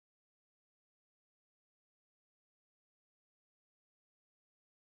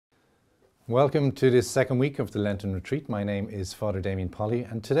Welcome to this second week of the Lenten retreat. My name is Father Damian Polly,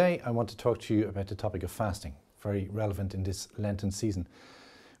 and today I want to talk to you about the topic of fasting, very relevant in this Lenten season.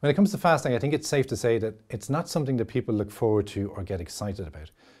 When it comes to fasting, I think it's safe to say that it's not something that people look forward to or get excited about.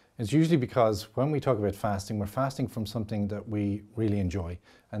 It's usually because when we talk about fasting, we're fasting from something that we really enjoy,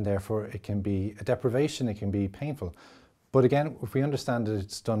 and therefore it can be a deprivation, it can be painful. But again, if we understand that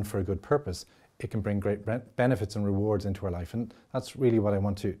it's done for a good purpose, it can bring great benefits and rewards into our life, and that's really what I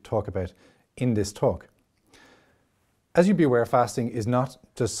want to talk about in this talk. As you'd be aware, fasting is not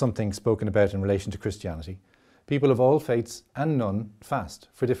just something spoken about in relation to Christianity. People of all faiths and none fast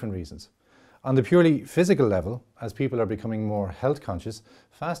for different reasons. On the purely physical level, as people are becoming more health conscious,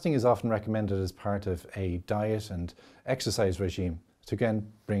 fasting is often recommended as part of a diet and exercise regime to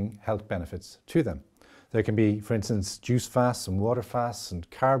again bring health benefits to them. There can be, for instance, juice fasts and water fasts and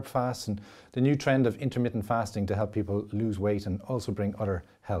carb fasts, and the new trend of intermittent fasting to help people lose weight and also bring other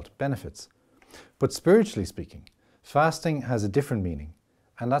health benefits. But spiritually speaking, fasting has a different meaning,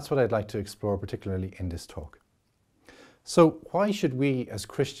 and that's what I'd like to explore particularly in this talk. So why should we as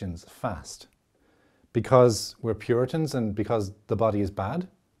Christians fast? Because we're Puritans and because the body is bad?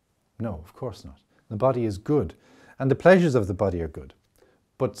 No, of course not. The body is good, and the pleasures of the body are good.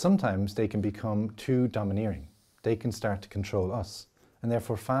 But sometimes they can become too domineering. They can start to control us, and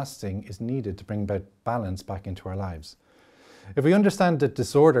therefore fasting is needed to bring about balance back into our lives. If we understand that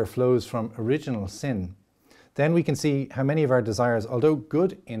disorder flows from original sin, then we can see how many of our desires, although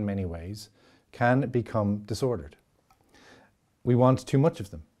good in many ways, can become disordered. We want too much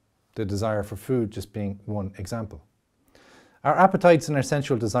of them, the desire for food just being one example. Our appetites and our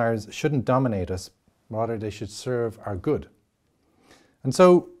sensual desires shouldn't dominate us, rather they should serve our good. And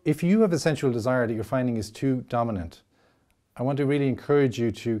so if you have a sensual desire that you're finding is too dominant, I want to really encourage you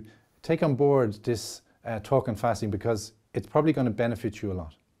to take on board this talk on fasting, because it's probably going to benefit you a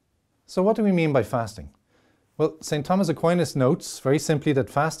lot. So what do we mean by fasting? Well, St. Thomas Aquinas notes very simply that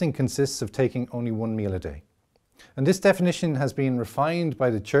fasting consists of taking only one meal a day. And this definition has been refined by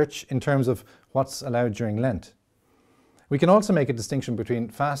the Church in terms of what's allowed during Lent. We can also make a distinction between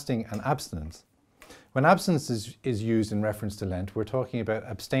fasting and abstinence. When abstinence is used in reference to Lent, we're talking about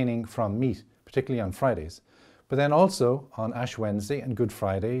abstaining from meat, particularly on Fridays. But then also on Ash Wednesday and Good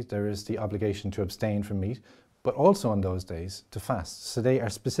Friday, there is the obligation to abstain from meat, but also on those days to fast. So they are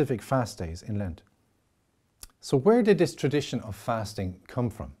specific fast days in Lent. So where did this tradition of fasting come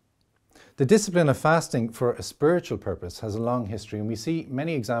from? The discipline of fasting for a spiritual purpose has a long history, and we see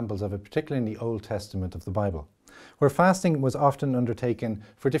many examples of it, particularly in the Old Testament of the Bible, where fasting was often undertaken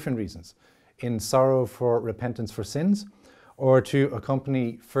for different reasons: in sorrow for repentance for sins, or to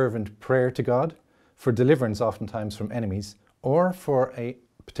accompany fervent prayer to God, for deliverance oftentimes from enemies, or for a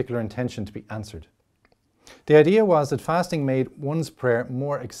particular intention to be answered. The idea was that fasting made one's prayer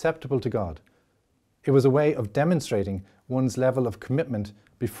more acceptable to God. It was a way of demonstrating one's level of commitment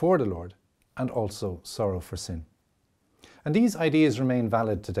before the Lord and also sorrow for sin. And these ideas remain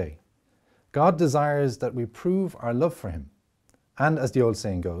valid today. God desires that we prove our love for Him. And as the old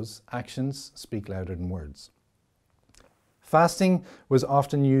saying goes, actions speak louder than words. Fasting was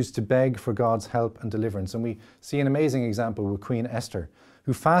often used to beg for God's help and deliverance, and we see an amazing example with Queen Esther,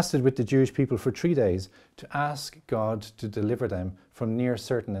 who fasted with the Jewish people for 3 days to ask God to deliver them from near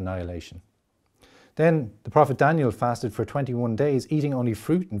certain annihilation. Then the prophet Daniel fasted for 21 days, eating only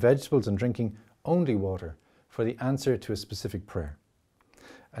fruit and vegetables and drinking only water for the answer to a specific prayer.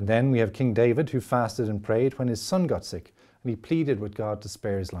 And then we have King David, who fasted and prayed when his son got sick, and he pleaded with God to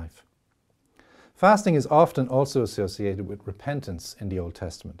spare his life. Fasting is often also associated with repentance in the Old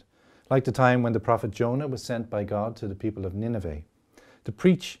Testament, like the time when the prophet Jonah was sent by God to the people of Nineveh to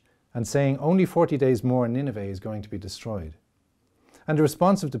preach and saying only 40 days more and Nineveh is going to be destroyed. And the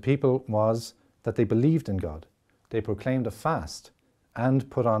response of the people was that they believed in God. They proclaimed a fast and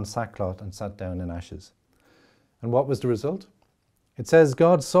put on sackcloth and sat down in ashes. And what was the result? It says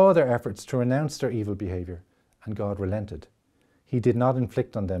God saw their efforts to renounce their evil behavior, and God relented. He did not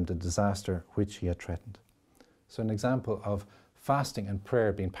inflict on them the disaster which He had threatened. So an example of fasting and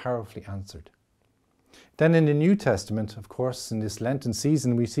prayer being powerfully answered. Then in the New Testament, of course, in this Lenten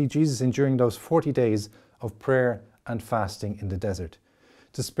season, we see Jesus enduring those 40 days of prayer and fasting in the desert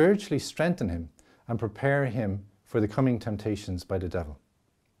to spiritually strengthen Him and prepare Him for the coming temptations by the devil.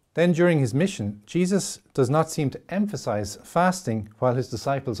 Then during His mission, Jesus does not seem to emphasize fasting while His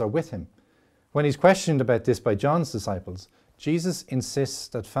disciples are with Him. When He's questioned about this by John's disciples, Jesus insists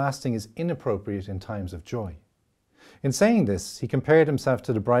that fasting is inappropriate in times of joy. In saying this, He compared Himself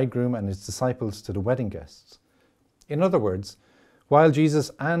to the bridegroom and His disciples to the wedding guests. In other words, while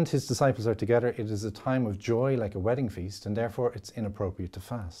Jesus and His disciples are together, it is a time of joy like a wedding feast, and therefore it's inappropriate to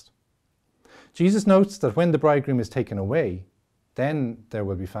fast. Jesus notes that when the bridegroom is taken away, then there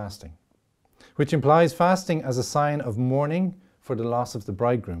will be fasting, which implies fasting as a sign of mourning for the loss of the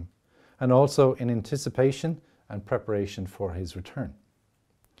bridegroom, and also in anticipation and preparation for his return.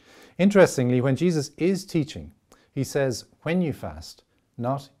 Interestingly, when Jesus is teaching, he says, when you fast,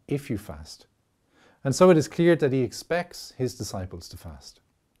 not if you fast. And so it is clear that he expects his disciples to fast.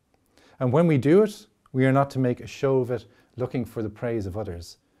 And when we do it, we are not to make a show of it, looking for the praise of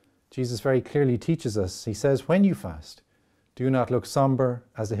others. Jesus very clearly teaches us, he says, when you fast, do not look somber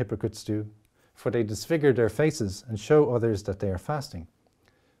as the hypocrites do, for they disfigure their faces and show others that they are fasting.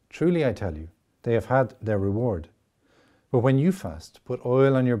 Truly I tell you, they have had their reward. But when you fast, put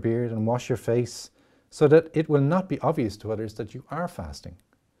oil on your beard and wash your face, so that it will not be obvious to others that you are fasting,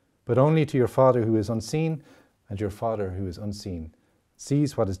 but only to your Father who is unseen, and your Father who is unseen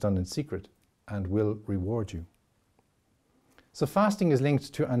sees what is done in secret and will reward you. So fasting is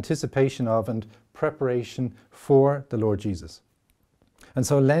linked to anticipation of and preparation for the Lord Jesus. And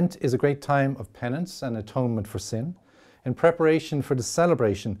so Lent is a great time of penance and atonement for sin, in preparation for the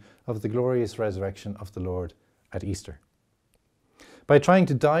celebration of the glorious resurrection of the Lord at Easter. By trying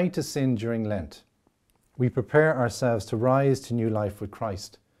to die to sin during Lent, we prepare ourselves to rise to new life with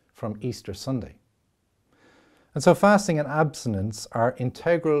Christ from Easter Sunday. And so fasting and abstinence are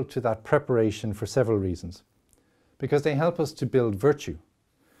integral to that preparation for several reasons. Because they help us to build virtue,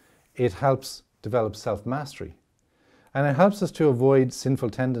 it helps develop self-mastery, and it helps us to avoid sinful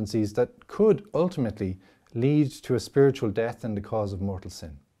tendencies that could ultimately lead to a spiritual death and the cause of mortal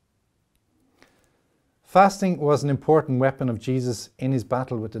sin. Fasting was an important weapon of Jesus in his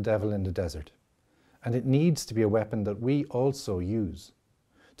battle with the devil in the desert, and it needs to be a weapon that we also use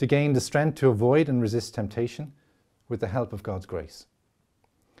to gain the strength to avoid and resist temptation with the help of God's grace.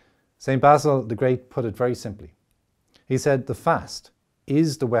 St. Basil the Great put it very simply. He said, the fast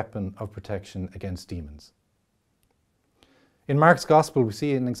is the weapon of protection against demons. In Mark's Gospel, we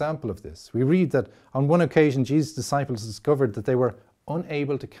see an example of this. We read that on one occasion, Jesus' disciples discovered that they were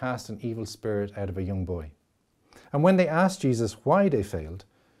unable to cast an evil spirit out of a young boy. And when they asked Jesus why they failed,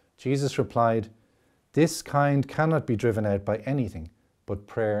 Jesus replied, this kind cannot be driven out by anything but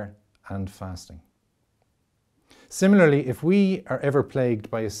prayer and fasting. Similarly, if we are ever plagued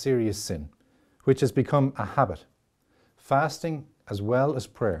by a serious sin, which has become a habit, fasting, as well as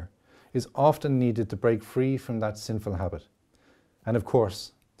prayer, is often needed to break free from that sinful habit. And of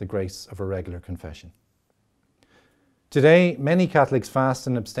course, the grace of a regular confession. Today, many Catholics fast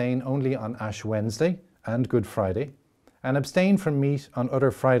and abstain only on Ash Wednesday and Good Friday, and abstain from meat on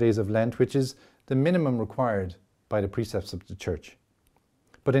other Fridays of Lent, which is the minimum required by the precepts of the Church.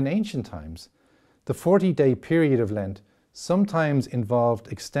 But in ancient times, the 40-day period of Lent sometimes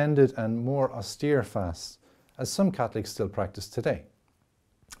involved extended and more austere fasts, as some Catholics still practice today.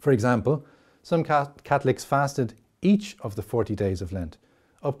 For example, some Catholics fasted each of the 40 days of Lent,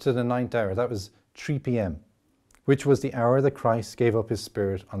 up to the 9th hour, that was 3 p.m, which was the hour that Christ gave up his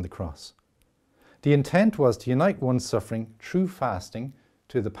spirit on the cross. The intent was to unite one's suffering through fasting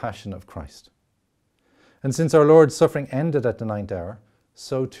to the passion of Christ. And since our Lord's suffering ended at the 9th hour,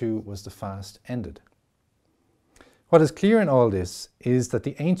 so too was the fast ended. What is clear in all this is that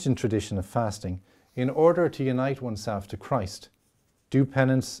the ancient tradition of fasting, in order to unite oneself to Christ, do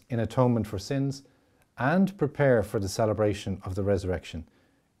penance in atonement for sins, and prepare for the celebration of the resurrection,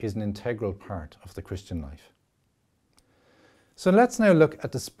 is an integral part of the Christian life. So let's now look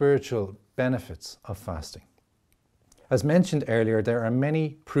at the spiritual benefits of fasting. As mentioned earlier, there are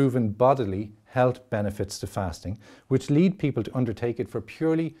many proven bodily health benefits to fasting, which lead people to undertake it for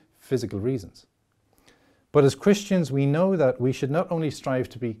purely physical reasons. But as Christians, we know that we should not only strive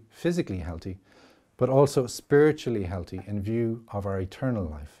to be physically healthy, but also spiritually healthy in view of our eternal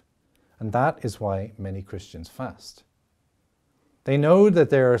life. And that is why many Christians fast. They know that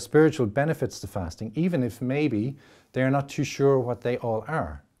there are spiritual benefits to fasting, even if maybe they are not too sure what they all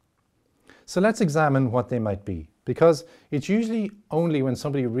are. So let's examine what they might be, because it's usually only when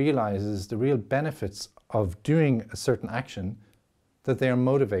somebody realizes the real benefits of doing a certain action that they are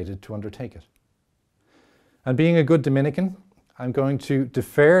motivated to undertake it. And being a good Dominican, I'm going to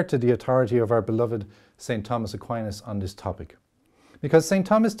defer to the authority of our beloved St. Thomas Aquinas on this topic. Because St.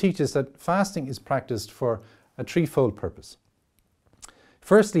 Thomas teaches that fasting is practiced for a threefold purpose.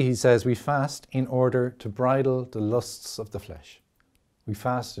 Firstly, he says we fast in order to bridle the lusts of the flesh. We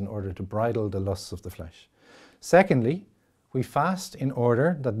fast in order to bridle the lusts of the flesh. Secondly, we fast in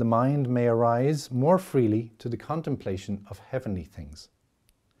order that the mind may arise more freely to the contemplation of heavenly things.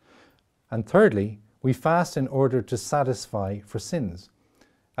 And thirdly, we fast in order to satisfy for sins.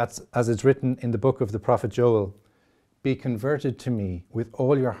 As it's written in the book of the prophet Joel, be converted to me with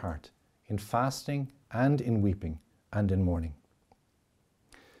all your heart, in fasting and in weeping and in mourning.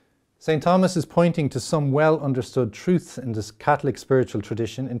 St. Thomas is pointing to some well understood truths in this Catholic spiritual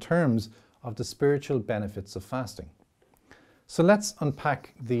tradition in terms of the spiritual benefits of fasting. So let's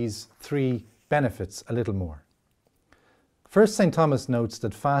unpack these three benefits a little more. First, St. Thomas notes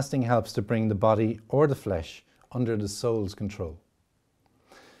that fasting helps to bring the body or the flesh under the soul's control.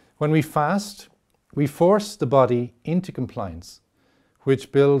 When we fast, we force the body into compliance,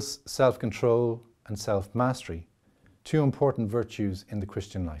 which builds self-control and self-mastery, two important virtues in the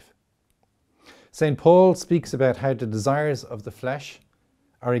Christian life. St. Paul speaks about how the desires of the flesh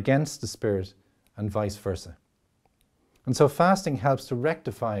are against the spirit and vice versa. And so fasting helps to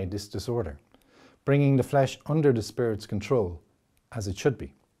rectify this disorder, bringing the flesh under the spirit's control, as it should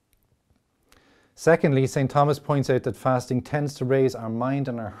be. Secondly, St. Thomas points out that fasting tends to raise our mind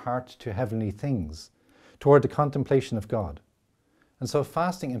and our heart to heavenly things, toward the contemplation of God. And so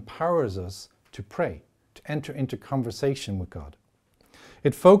fasting empowers us to pray, to enter into conversation with God.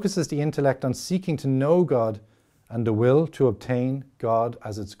 It focuses the intellect on seeking to know God and the will to obtain God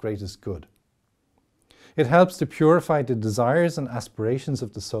as its greatest good. It helps to purify the desires and aspirations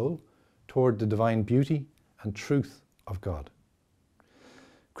of the soul toward the divine beauty and truth of God.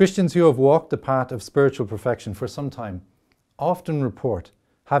 Christians who have walked the path of spiritual perfection for some time often report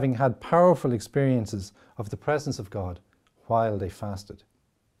having had powerful experiences of the presence of God while they fasted.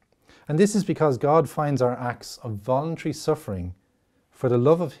 And this is because God finds our acts of voluntary suffering for the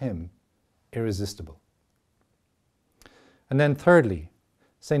love of Him irresistible. And then thirdly,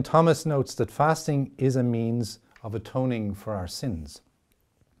 St. Thomas notes that fasting is a means of atoning for our sins.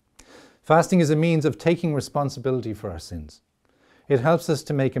 Fasting is a means of taking responsibility for our sins. It helps us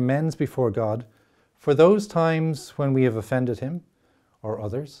to make amends before God for those times when we have offended Him or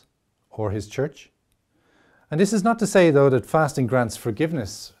others or His church. And this is not to say, though, that fasting grants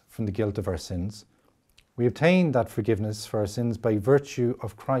forgiveness from the guilt of our sins. We obtain that forgiveness for our sins by virtue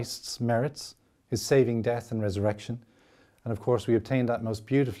of Christ's merits, His saving death and resurrection. And of course, we obtain that most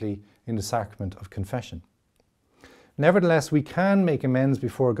beautifully in the sacrament of confession. Nevertheless, we can make amends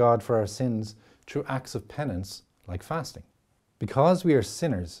before God for our sins through acts of penance like fasting. Because we are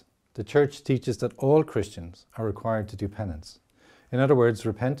sinners, the Church teaches that all Christians are required to do penance. In other words,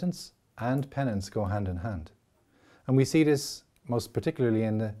 repentance and penance go hand in hand. And we see this most particularly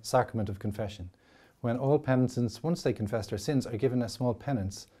in the sacrament of confession, when all penitents, once they confess their sins, are given a small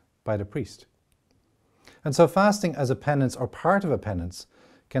penance by the priest. And so fasting as a penance or part of a penance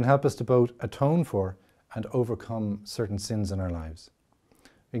can help us to both atone for and overcome certain sins in our lives.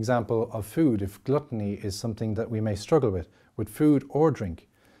 Example of food, if gluttony is something that we may struggle with food or drink,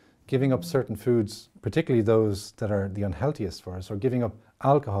 giving up certain foods, particularly those that are the unhealthiest for us, or giving up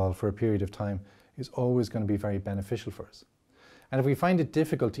alcohol for a period of time is always going to be very beneficial for us. And if we find it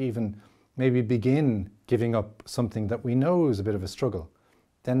difficult to even maybe begin giving up something that we know is a bit of a struggle,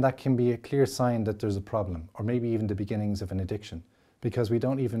 then that can be a clear sign that there's a problem, or maybe even the beginnings of an addiction, because we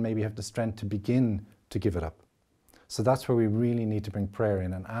don't even maybe have the strength to begin to give it up. So that's where we really need to bring prayer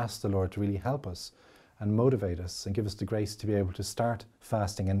in and ask the Lord to really help us and motivate us and give us the grace to be able to start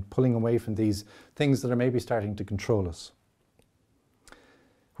fasting and pulling away from these things that are maybe starting to control us.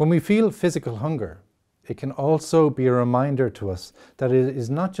 When we feel physical hunger, it can also be a reminder to us that it is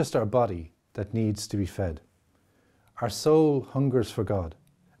not just our body that needs to be fed. Our soul hungers for God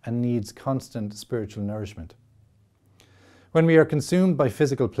and needs constant spiritual nourishment. When we are consumed by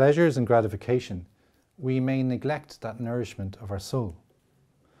physical pleasures and gratification, we may neglect that nourishment of our soul.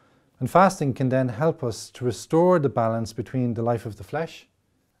 And fasting can then help us to restore the balance between the life of the flesh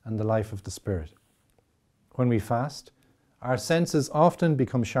and the life of the spirit. When we fast, our senses often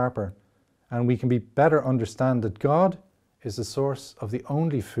become sharper, and we can better understand that God is the source of the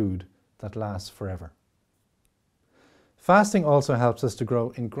only food that lasts forever. Fasting also helps us to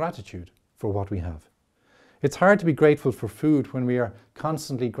grow in gratitude for what we have. It's hard to be grateful for food when we are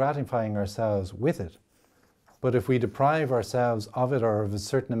constantly gratifying ourselves with it. But if we deprive ourselves of it or of a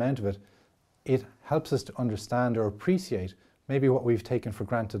certain amount of it, it helps us to understand or appreciate maybe what we've taken for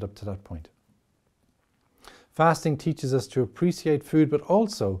granted up to that point. Fasting teaches us to appreciate food, but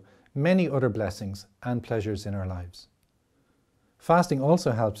also many other blessings and pleasures in our lives. Fasting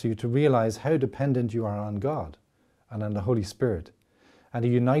also helps you to realize how dependent you are on God and on the Holy Spirit, and it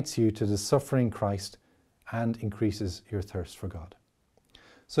unites you to the suffering Christ and increases your thirst for God.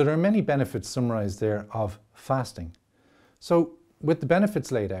 So there are many benefits summarized there of fasting. So with the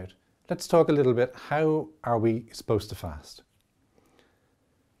benefits laid out, let's talk a little bit, how are we supposed to fast?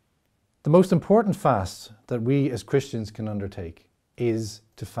 The most important fast that we as Christians can undertake is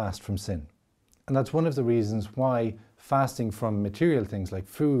to fast from sin. And that's one of the reasons why fasting from material things like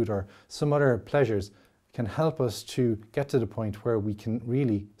food or some other pleasures can help us to get to the point where we can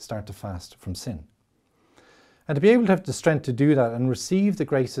really start to fast from sin. And to be able to have the strength to do that and receive the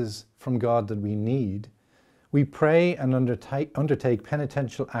graces from God that we need, we pray and undertake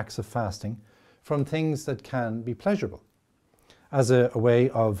penitential acts of fasting from things that can be pleasurable, as a way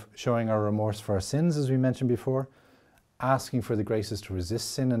of showing our remorse for our sins, as we mentioned before, asking for the graces to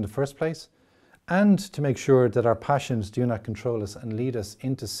resist sin in the first place, and to make sure that our passions do not control us and lead us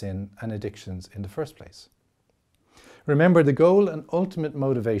into sin and addictions in the first place. Remember, the goal and ultimate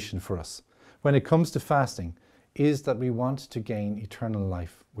motivation for us when it comes to fasting is that we want to gain eternal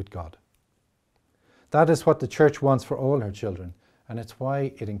life with God. That is what the church wants for all her children, and it's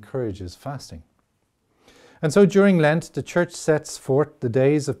why it encourages fasting. And so during Lent, the church sets forth the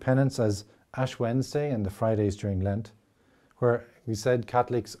days of penance as Ash Wednesday and the Fridays during Lent, where we said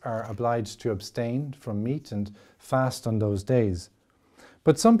Catholics are obliged to abstain from meat and fast on those days.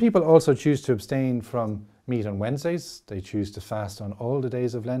 But some people also choose to abstain from meat on Wednesdays. They choose to fast on all the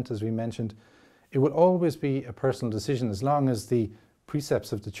days of Lent, as we mentioned. It will always be a personal decision as long as the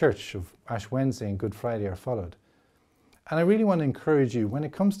precepts of the church of Ash Wednesday and Good Friday are followed. And I really want to encourage you, when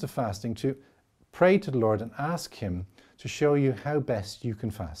it comes to fasting, to pray to the Lord and ask Him to show you how best you can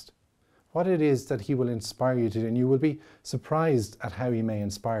fast, what it is that He will inspire you to do, and you will be surprised at how He may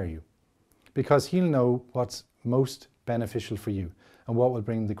inspire you, because He'll know what's most beneficial for you and what will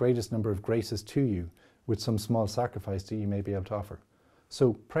bring the greatest number of graces to you with some small sacrifice that you may be able to offer.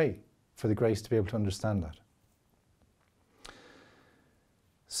 So pray for the grace to be able to understand that.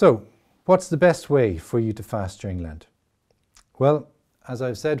 So, what's the best way for you to fast during Lent? Well, as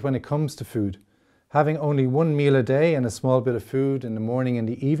I've said, when it comes to food, having only one meal a day and a small bit of food in the morning and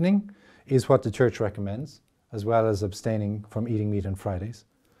the evening is what the church recommends, as well as abstaining from eating meat on Fridays.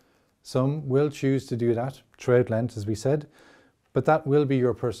 Some will choose to do that throughout Lent, as we said, but that will be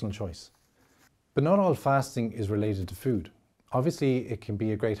your personal choice. But not all fasting is related to food. Obviously, it can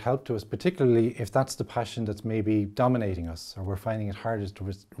be a great help to us, particularly if that's the passion that's maybe dominating us or we're finding it hardest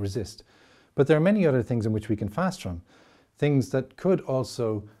to resist. But there are many other things in which we can fast from, things that could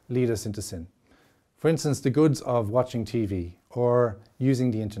also lead us into sin. For instance, the goods of watching TV or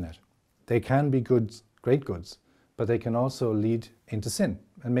using the internet. They can be goods, great goods, but they can also lead into sin.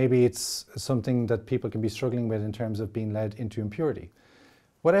 And maybe it's something that people can be struggling with in terms of being led into impurity.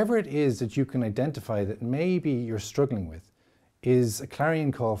 Whatever it is that you can identify that maybe you're struggling with is a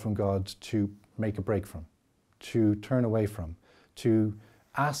clarion call from God to make a break from, to turn away from, to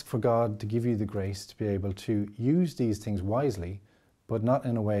ask for God to give you the grace to be able to use these things wisely, but not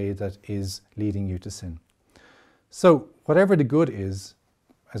in a way that is leading you to sin. So whatever the good is,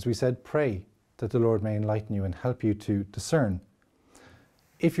 as we said, pray that the Lord may enlighten you and help you to discern.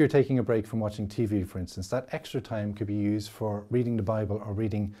 If you're taking a break from watching TV, for instance, that extra time could be used for reading the Bible or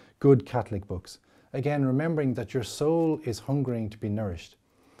reading good Catholic books. Again, remembering that your soul is hungering to be nourished.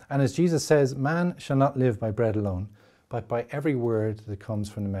 And as Jesus says, man shall not live by bread alone, but by every word that comes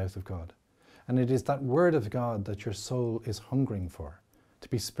from the mouth of God. And it is that word of God that your soul is hungering for, to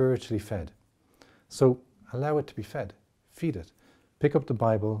be spiritually fed. So allow it to be fed, feed it. Pick up the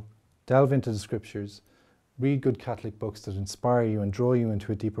Bible, delve into the scriptures, read good Catholic books that inspire you and draw you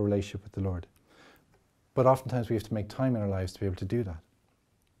into a deeper relationship with the Lord. But oftentimes we have to make time in our lives to be able to do that.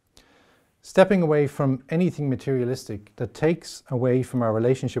 Stepping away from anything materialistic that takes away from our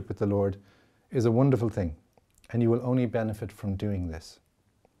relationship with the Lord is a wonderful thing, and you will only benefit from doing this.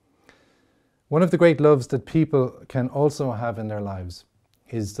 One of the great loves that people can also have in their lives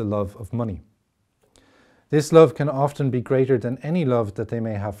is the love of money. This love can often be greater than any love that they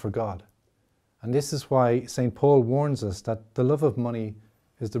may have for God. And this is why St. Paul warns us that the love of money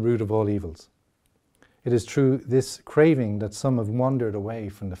is the root of all evils. It is through this craving that some have wandered away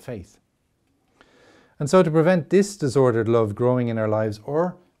from the faith. And so to prevent this disordered love growing in our lives,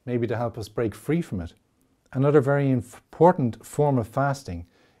 or maybe to help us break free from it, another very important form of fasting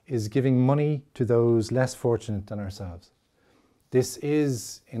is giving money to those less fortunate than ourselves. This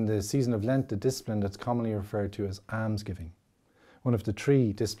is, in the season of Lent, the discipline that's commonly referred to as almsgiving, one of the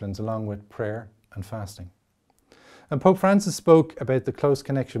 3 disciplines along with prayer and fasting. And Pope Francis spoke about the close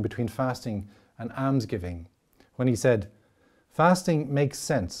connection between fasting and almsgiving when he said, "Fasting makes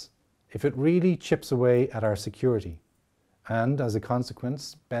sense if it really chips away at our security and, as a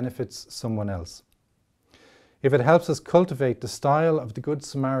consequence, benefits someone else. If it helps us cultivate the style of the Good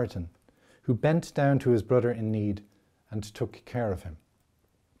Samaritan who bent down to his brother in need and took care of him."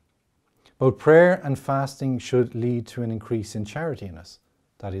 Both prayer and fasting should lead to an increase in charity in us,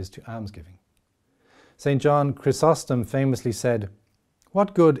 that is, to almsgiving. St. John Chrysostom famously said,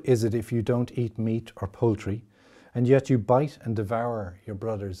 "What good is it if you don't eat meat or poultry, and yet you bite and devour your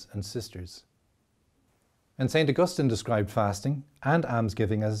brothers and sisters. And St. Augustine described fasting and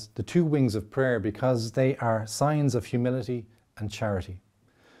almsgiving as the two wings of prayer because they are signs of humility and charity.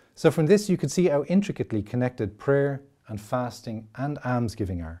 So from this you could see how intricately connected prayer and fasting and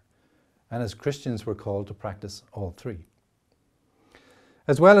almsgiving are. And as Christians we're called to practice all three.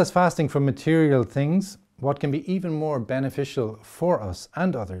 As well as fasting from material things, what can be even more beneficial for us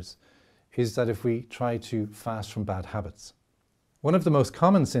and others is that if we try to fast from bad habits. One of the most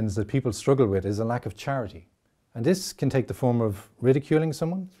common sins that people struggle with is a lack of charity. And this can take the form of ridiculing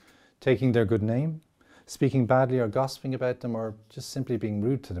someone, taking their good name, speaking badly or gossiping about them, or just simply being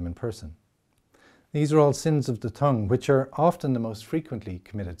rude to them in person. These are all sins of the tongue, which are often the most frequently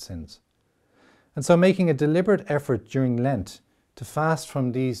committed sins. And so making a deliberate effort during Lent to fast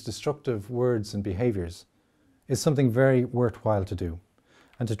from these destructive words and behaviours is something very worthwhile to do,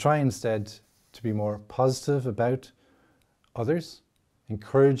 and to try instead to be more positive about others,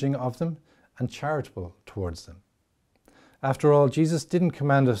 encouraging of them, and charitable towards them. After all, Jesus didn't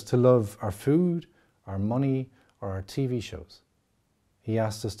command us to love our food, our money, or our TV shows. He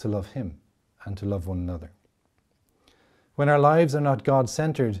asked us to love Him and to love one another. When our lives are not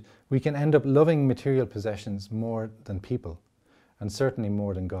God-centered, we can end up loving material possessions more than people, and certainly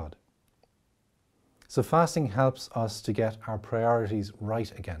more than God. So fasting helps us to get our priorities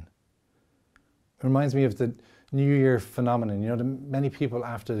right again. It reminds me of the New Year phenomenon. You know, many people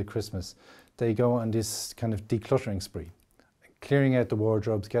after the Christmas, they go on this kind of decluttering spree, clearing out the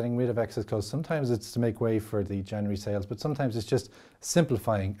wardrobes, getting rid of excess clothes. Sometimes it's to make way for the January sales, but sometimes it's just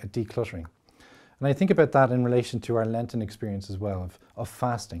simplifying a decluttering. And I think about that in relation to our Lenten experience as well, of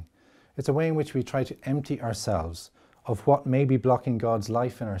fasting. It's a way in which we try to empty ourselves of what may be blocking God's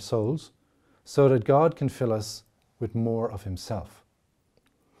life in our souls, so that God can fill us with more of Himself.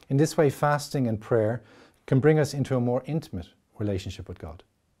 In this way, fasting and prayer can bring us into a more intimate relationship with God.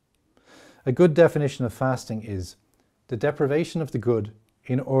 A good definition of fasting is the deprivation of the good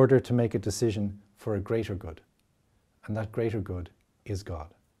in order to make a decision for a greater good. And that greater good is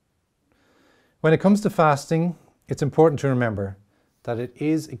God. When it comes to fasting, it's important to remember that it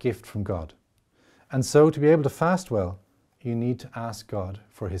is a gift from God. And so to be able to fast well, you need to ask God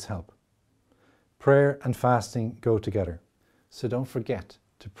for His help. Prayer and fasting go together. So don't forget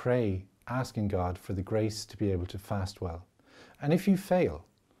to pray, asking God for the grace to be able to fast well. And if you fail,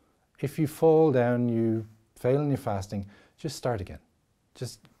 if you fall down, you fail in your fasting, just start again.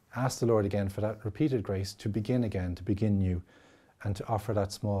 Just ask the Lord again for that repeated grace to begin again, to begin new, and to offer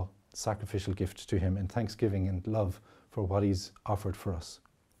that small sacrificial gift to Him in thanksgiving and love for what He's offered for us.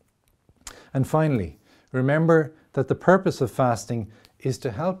 And finally, remember that the purpose of fasting is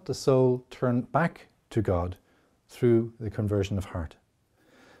to help the soul turn back to God through the conversion of heart.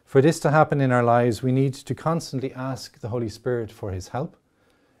 For this to happen in our lives, we need to constantly ask the Holy Spirit for His help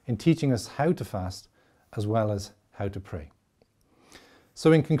in teaching us how to fast as well as how to pray.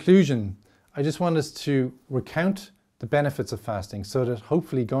 So in conclusion, I just want us to recount the benefits of fasting so that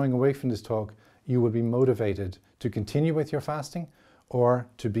hopefully going away from this talk, you will be motivated to continue with your fasting or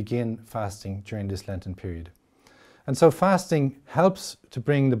to begin fasting during this Lenten period. And so fasting helps to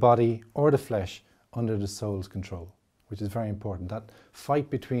bring the body or the flesh under the soul's control, which is very important. That fight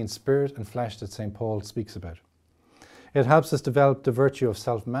between spirit and flesh that St. Paul speaks about. It helps us develop the virtue of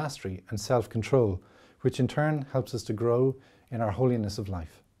self-mastery and self-control, which in turn helps us to grow in our holiness of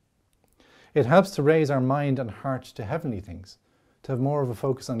life. It helps to raise our mind and heart to heavenly things, to have more of a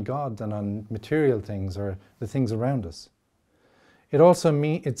focus on God than on material things or the things around us.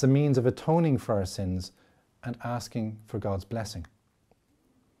 It's a means of atoning for our sins and asking for God's blessing.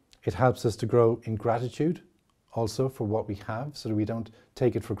 It helps us to grow in gratitude also for what we have so that we don't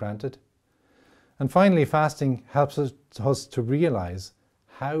take it for granted. And finally, fasting helps us to realize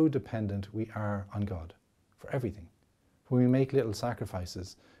how dependent we are on God for everything. When we make little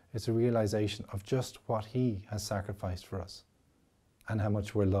sacrifices, it's a realization of just what He has sacrificed for us and how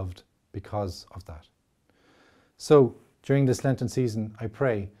much we're loved because of that. So during this Lenten season, I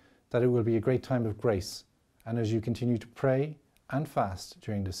pray that it will be a great time of grace, and as you continue to pray and fast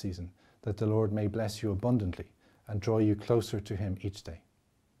during this season, that the Lord may bless you abundantly and draw you closer to Him each day.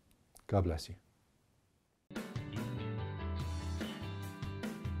 God bless you.